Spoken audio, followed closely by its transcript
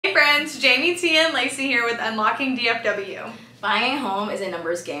Hey friends, Jamie, Tiya, and Lacey here with Unlocking DFW. Buying a home is a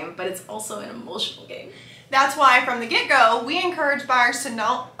numbers game, but it's also an emotional game. That's why from the get-go, we encourage buyers to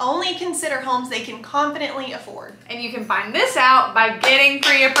not only consider homes they can confidently afford. And you can find this out by getting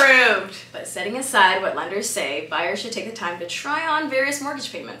pre-approved. But setting aside what lenders say, buyers should take the time to try on various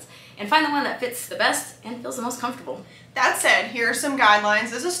mortgage payments and find the one that fits the best and feels the most comfortable. That said, here are some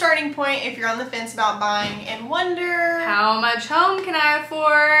guidelines as a starting point if you're on the fence about buying and wonder, how much home can I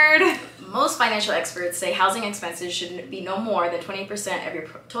afford? Most financial experts say housing expenses should be no more than 20% of your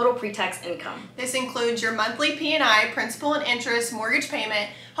total pre-tax income. This includes your monthly P&I, principal and interest, mortgage payment,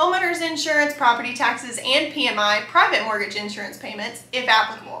 homeowners insurance, property taxes, and PMI, private mortgage insurance payments, if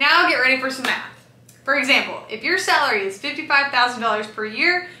applicable. Now get ready for some math. For example, if your salary is $55,000 per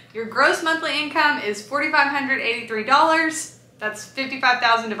year, your gross monthly income is $4,583. That's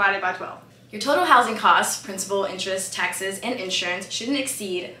 $55,000 divided by 12. Your total housing costs, principal, interest, taxes, and insurance shouldn't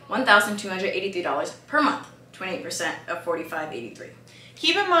exceed $1,283 per month, 28% of $4,583.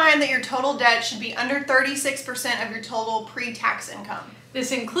 Keep in mind that your total debt should be under 36% of your total pre-tax income.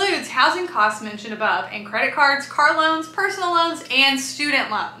 This includes housing costs mentioned above and credit cards, car loans, personal loans, and student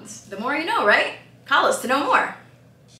loans. The more you know, right? Call us to know more.